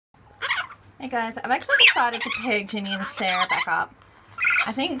Hey guys, I've actually decided to pair Jimmy and Sarah back up.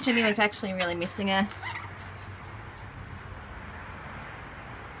 I think Jimmy was actually really missing her.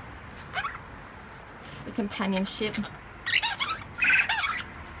 The companionship.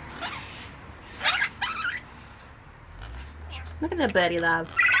 Look at the birdie love.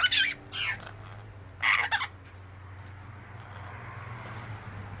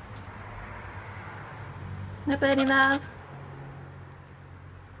 The birdie love.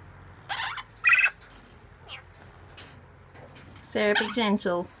 Sarah, be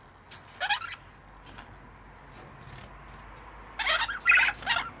gentle.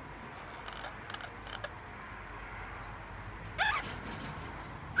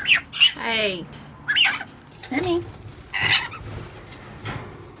 Hey, Sammy.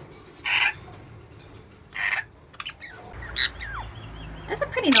 That's a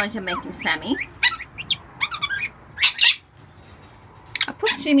pretty noise you're making, Sammy. I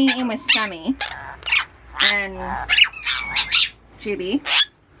put Jimmy in with Sammy and Judy.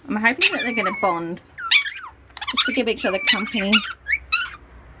 I'm hoping that they're going to bond, just to give each other company.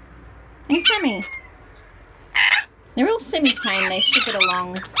 Hey, Sammy. They're all semi-tame, they should get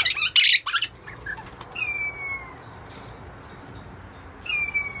along.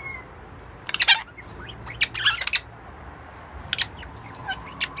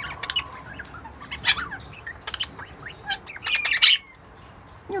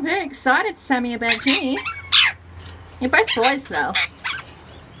 You're very excited, Sammy, about Jimmy. You're both boys, though.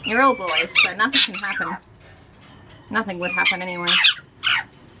 You're all boys, so nothing can happen. Nothing would happen anyway.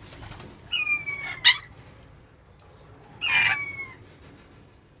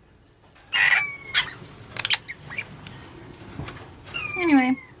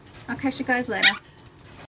 Anyway, I'll catch you guys later.